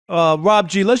Rob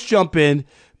G, let's jump in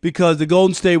because the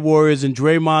Golden State Warriors and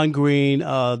Draymond Green,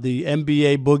 the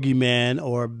NBA boogeyman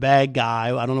or bad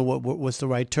guy, I don't know what's the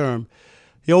right term.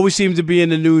 He always seems to be in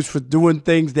the news for doing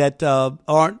things that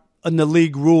aren't in the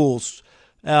league rules.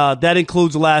 That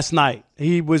includes last night.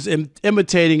 He was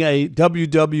imitating a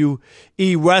WWE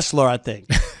wrestler, I think.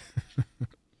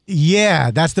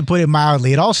 Yeah, that's to put it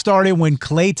mildly. It all started when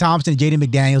Klay Thompson and Jaden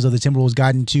McDaniels of the Timberwolves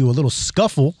got into a little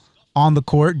scuffle on the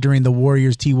court during the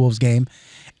Warriors T-Wolves game.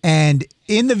 And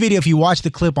in the video, if you watch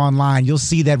the clip online, you'll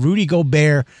see that Rudy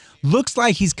Gobert looks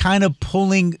like he's kind of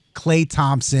pulling Klay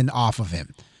Thompson off of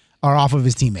him or off of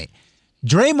his teammate.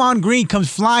 Draymond Green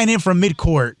comes flying in from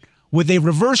midcourt with a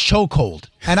reverse chokehold.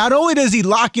 And not only does he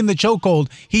lock in the chokehold,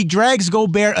 he drags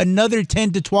Gobert another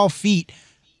 10 to 12 feet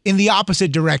in the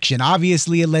opposite direction.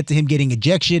 Obviously, it led to him getting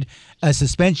ejected. A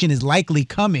suspension is likely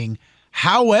coming.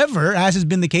 However, as has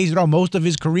been the case throughout most of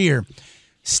his career,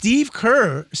 Steve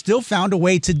Kerr still found a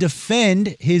way to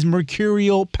defend his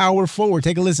mercurial power forward.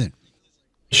 Take a listen.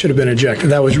 Should have been ejected.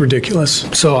 That was ridiculous.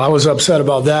 So I was upset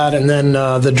about that. And then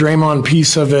the Draymond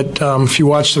piece of it, if you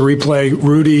watch the replay,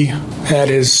 Rudy had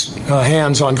his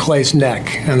hands on Klay's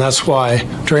neck. And that's why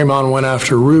Draymond went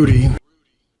after Rudy.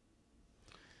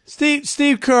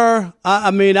 Steve Kerr,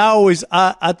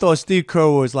 I thought Steve Kerr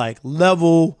was like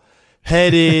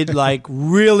level-headed, like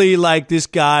really like this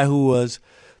guy who was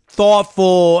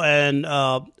thoughtful and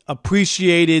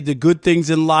appreciated the good things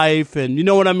in life and you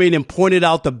know what I mean, and pointed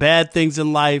out the bad things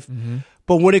in life. Mm-hmm.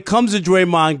 But when it comes to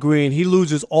Draymond Green, he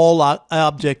loses all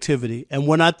objectivity. And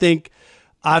when I think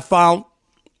I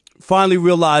finally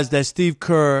realized that Steve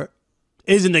Kerr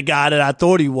isn't the guy that I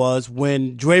thought he was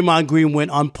when Draymond Green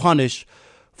went unpunished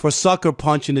for sucker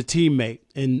punching a teammate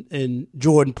in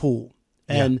Jordan Poole.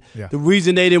 And the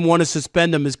reason they didn't want to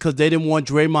suspend him is because they didn't want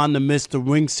Draymond to miss the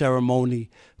ring ceremony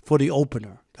for the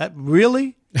opener.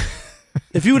 Really?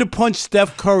 If you would have punched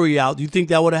Steph Curry out, do you think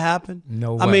that would have happened?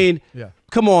 No way. I mean,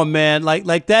 come on, man.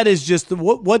 Like that is just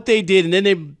what they did, and then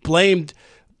they blamed.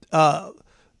 They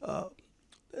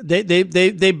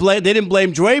didn't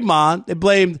blame Draymond. They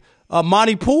blamed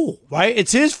Monty Poole. Right?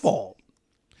 It's his fault.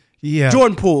 Yeah,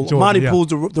 Jordan Poole. Monty Poole's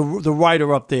the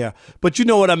writer up there. But you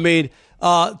know what I mean.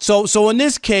 So in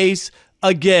this case,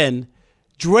 again,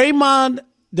 Draymond.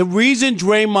 The reason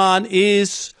Draymond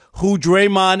is who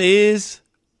Draymond is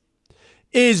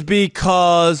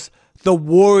because the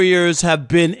Warriors have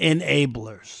been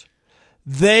enablers.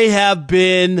 They have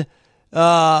been.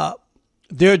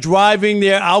 They're driving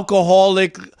their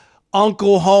alcoholic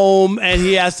uncle home, and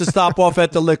he has to stop off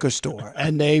at the liquor store,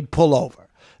 and they pull over.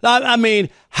 I mean,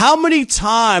 how many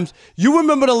times – you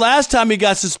remember the last time he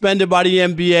got suspended by the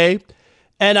NBA,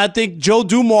 and I think Joe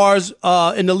Dumars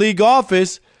in the league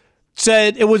office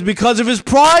said it was because of his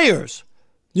priors.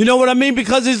 You know what I mean?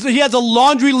 Because he has a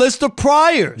laundry list of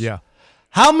priors. Yeah.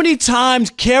 How many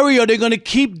times, Kerry, are they going to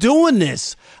keep doing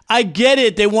this? I get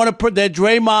it. They want to put that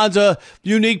Draymond's a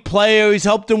unique player. He's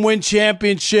helped them win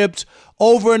championships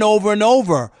over and over and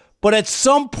over. But at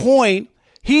some point,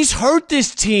 he's hurt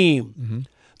this team. Mm-hmm.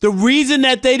 The reason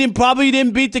that they probably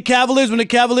didn't beat the Cavaliers when the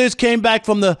Cavaliers came back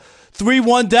from the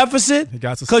 3-1 deficit,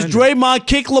 because Draymond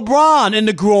kicked LeBron in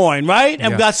the groin, right,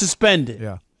 and got suspended.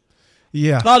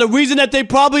 Yeah. The reason that they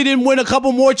probably didn't win a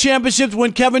couple more championships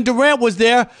when Kevin Durant was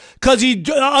there, because he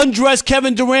undressed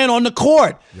Kevin Durant on the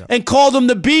court and called him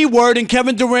the B word, and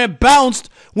Kevin Durant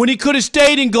bounced when he could have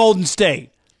stayed in Golden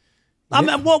State. I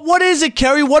mean, what is it,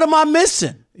 Kerry? What am I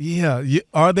missing? Yeah,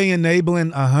 are they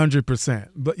enabling 100%?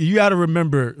 But you got to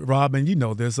remember, Rob, and you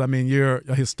know this. I mean, you're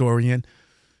a historian.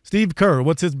 Steve Kerr,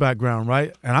 what's his background,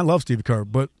 right? And I love Steve Kerr,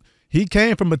 but he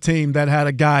came from a team that had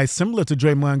a guy similar to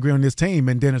Draymond Green on his team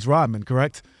and Dennis Rodman,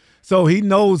 correct? So he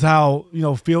knows how,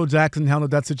 Phil Jackson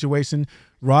handled that situation.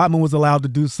 Rodman was allowed to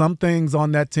do some things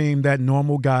on that team that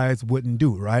normal guys wouldn't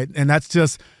do, right? And that's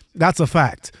a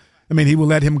fact. I mean, he will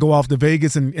let him go off to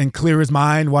Vegas and clear his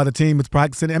mind while the team is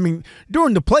practicing. I mean,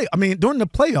 during the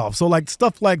playoffs. So,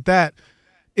 stuff like that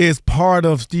is part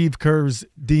of Steve Kerr's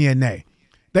DNA.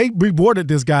 They rewarded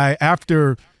this guy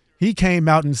after he came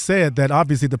out and said that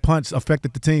obviously the punch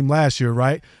affected the team last year,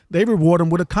 right? They reward him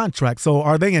with a contract. So,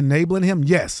 are they enabling him?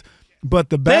 Yes. But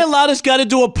they allowed this guy to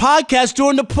do a podcast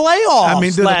during the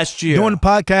playoffs last year. Doing a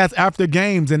podcast after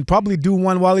games and probably do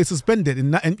one while he's suspended.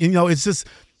 And it's just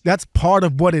 – that's part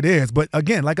of what it is. But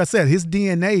again, like I said, his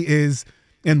DNA is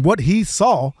in what he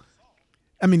saw.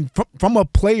 I mean, from a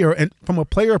player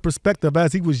perspective,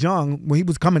 as he was young, when he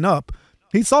was coming up,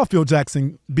 he saw Phil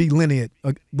Jackson be lineage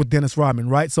with Dennis Rodman,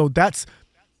 right? So that's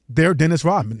their Dennis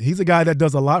Rodman. He's a guy that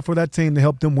does a lot for that team to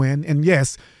help them win. And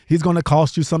yes, he's going to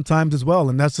cost you sometimes as well.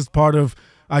 And that's just part of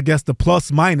I guess, the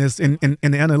plus minus in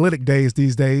the analytic days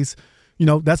these days,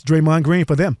 that's Draymond Green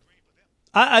for them.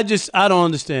 I don't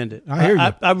understand it. I hear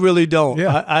you. I really don't.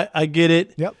 Yeah. I get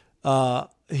it. Yep.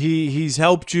 He's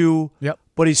helped you. Yep.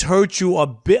 But he's hurt you a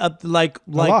bit, like a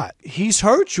lot. He's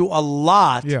hurt you a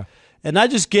lot. Yeah. And I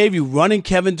just gave you running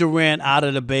Kevin Durant out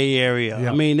of the Bay Area.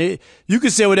 Yep. I mean, you can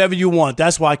say whatever you want.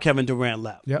 That's why Kevin Durant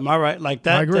left. Yep. Am I right? Like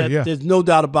that. I agree. Yeah. There's no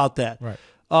doubt about that. Right.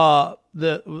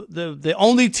 The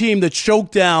only team that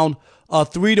choked down a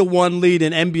 3-1 lead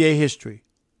in NBA history,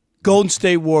 Golden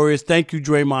State Warriors. Thank you,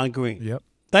 Draymond Green. Yep.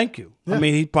 Thank you. Yeah. I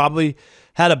mean, he probably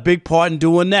had a big part in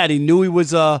doing that. He knew he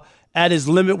was at his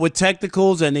limit with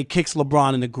technicals, and he kicks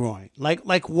LeBron in the groin.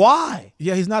 Like why?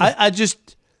 Yeah, he's not.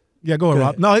 Yeah, go ahead,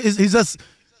 Rob. No,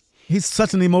 he's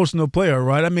such an emotional player,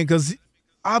 right? I mean, because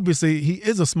obviously he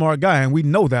is a smart guy, and we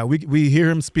know that. We hear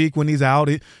him speak when he's out.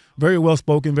 Very well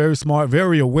spoken, very smart,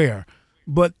 very aware.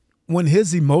 But when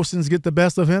his emotions get the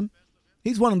best of him,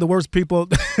 he's one of the worst people,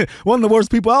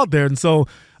 out there. And so,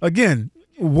 again,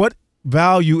 what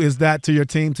value is that to your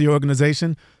team, to your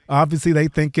organization? Obviously, they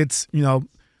think it's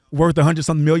worth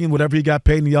 $100-something million, whatever he got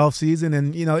paid in the offseason,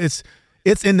 and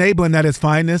it's enabling at its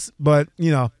finest. But we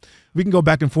can go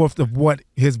back and forth of what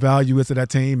his value is to that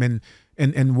team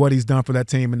and what he's done for that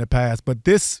team in the past. But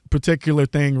this particular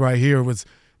thing right here was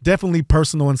definitely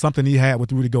personal and something he had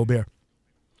with Rudy Gobert.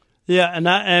 Yeah,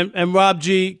 and Rob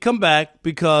G, come back,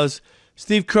 because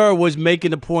Steve Kerr was making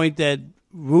the point that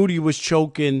Rudy was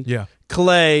choking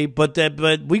Clay, but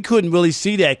we couldn't really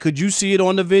see that. Could you see it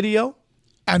on the video?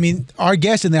 I mean, our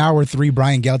guest in the hour 3,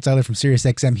 Brian Geltzeller from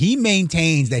SiriusXM, he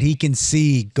maintains that he can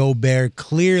see Gobert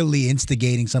clearly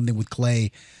instigating something with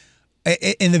Clay.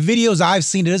 In the videos I've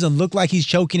seen, it doesn't look like he's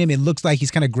choking him. It looks like he's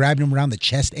kind of grabbing him around the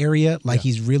chest area, like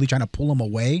he's really trying to pull him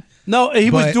away. No, he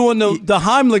was doing the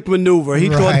Heimlich maneuver. He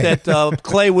thought that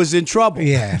Clay was in trouble.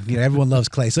 Yeah, everyone loves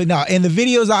Clay. So, no, in the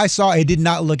videos I saw, it did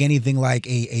not look anything like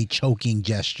a choking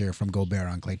gesture from Gobert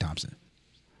on Klay Thompson.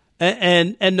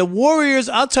 And the Warriors,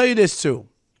 I'll tell you this too.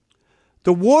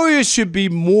 The Warriors should be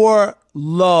more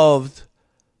loved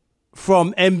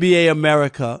from NBA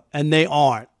America, and they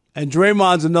aren't. And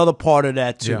Draymond's another part of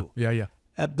that too. Yeah.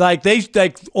 Like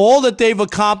all that they've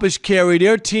accomplished, Kerry.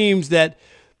 They're teams that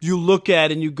you look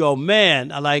at and you go, man,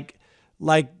 like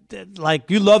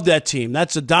you love that team.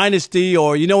 That's a dynasty,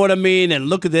 or you know what I mean. And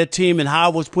look at their team and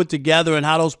how it was put together and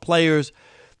how those players.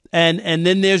 And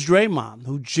then there's Draymond,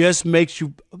 who just makes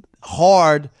you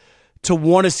hard to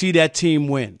want to see that team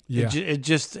win. Yeah.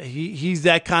 He's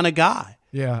that kind of guy.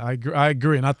 Yeah, I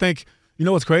agree. And I think,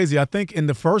 what's crazy? I think in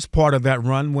the first part of that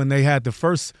run, when they had the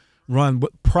first run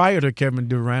prior to Kevin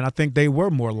Durant, I think they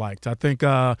were more liked. I think,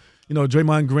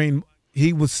 Draymond Green,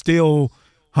 he was still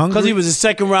hungry. Because he was a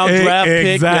second-round draft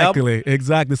pick.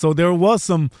 Exactly. So there was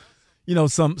some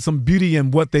beauty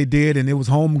in what they did, and it was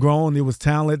homegrown. It was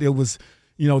talent. It was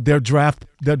their draft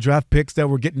picks that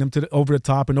were getting them over the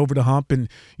top and over the hump, and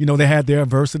they had their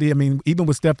adversity. I mean, even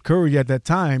with Steph Curry at that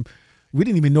time, we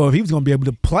didn't even know if he was going to be able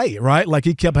to play, right? Like,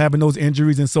 he kept having those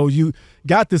injuries, and so you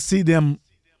got to see them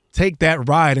take that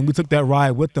ride, and we took that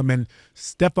ride with them. And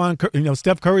Steph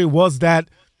Curry was that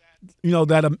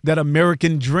that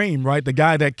American dream, right? The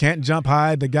guy that can't jump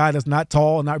high, the guy that's not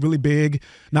tall, not really big,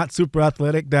 not super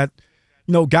athletic, that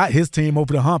got his team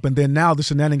over the hump. And then now the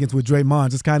shenanigans with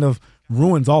Draymond just kind of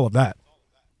ruins all of that.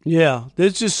 Yeah,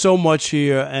 there's just so much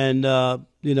here, and the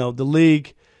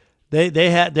league, they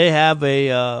have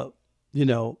a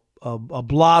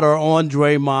blotter on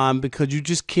Draymond, because you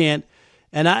just can't.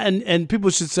 And people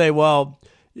should say, well,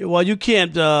 you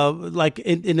can't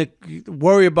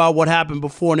worry about what happened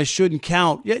before, and it shouldn't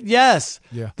count. Yes,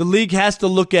 the league has to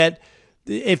look at.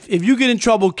 If you get in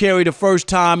trouble, Kerry, the first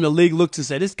time, the league looks and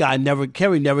say, this guy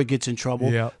Kerry never gets in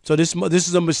trouble. Yeah. So this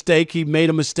is a mistake. He made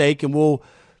a mistake, and we'll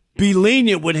be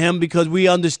lenient with him because we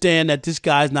understand that this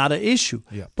guy's not an issue.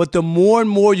 Yeah. But the more and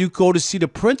more you go to see the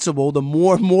principal, the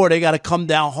more and more they got to come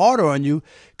down harder on you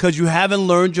because you haven't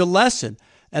learned your lesson.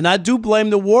 And I do blame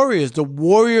the Warriors. The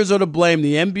Warriors are to blame.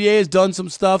 The NBA has done some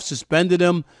stuff, suspended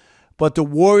them, but the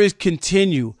Warriors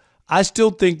continue. I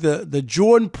still think the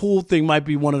Jordan Poole thing might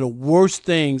be one of the worst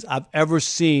things I've ever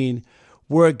seen,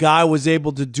 where a guy was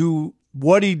able to do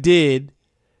what he did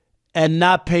and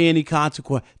not pay any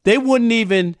consequence. They wouldn't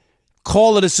even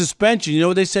call it a suspension. You know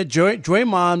what they said?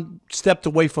 Draymond stepped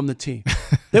away from the team.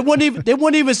 They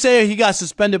wouldn't even say he got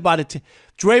suspended by the team.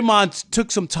 Draymond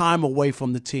took some time away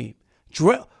from the team.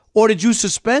 Or did you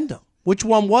suspend him? Which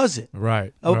one was it?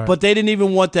 Right. But they didn't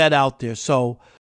even want that out there. So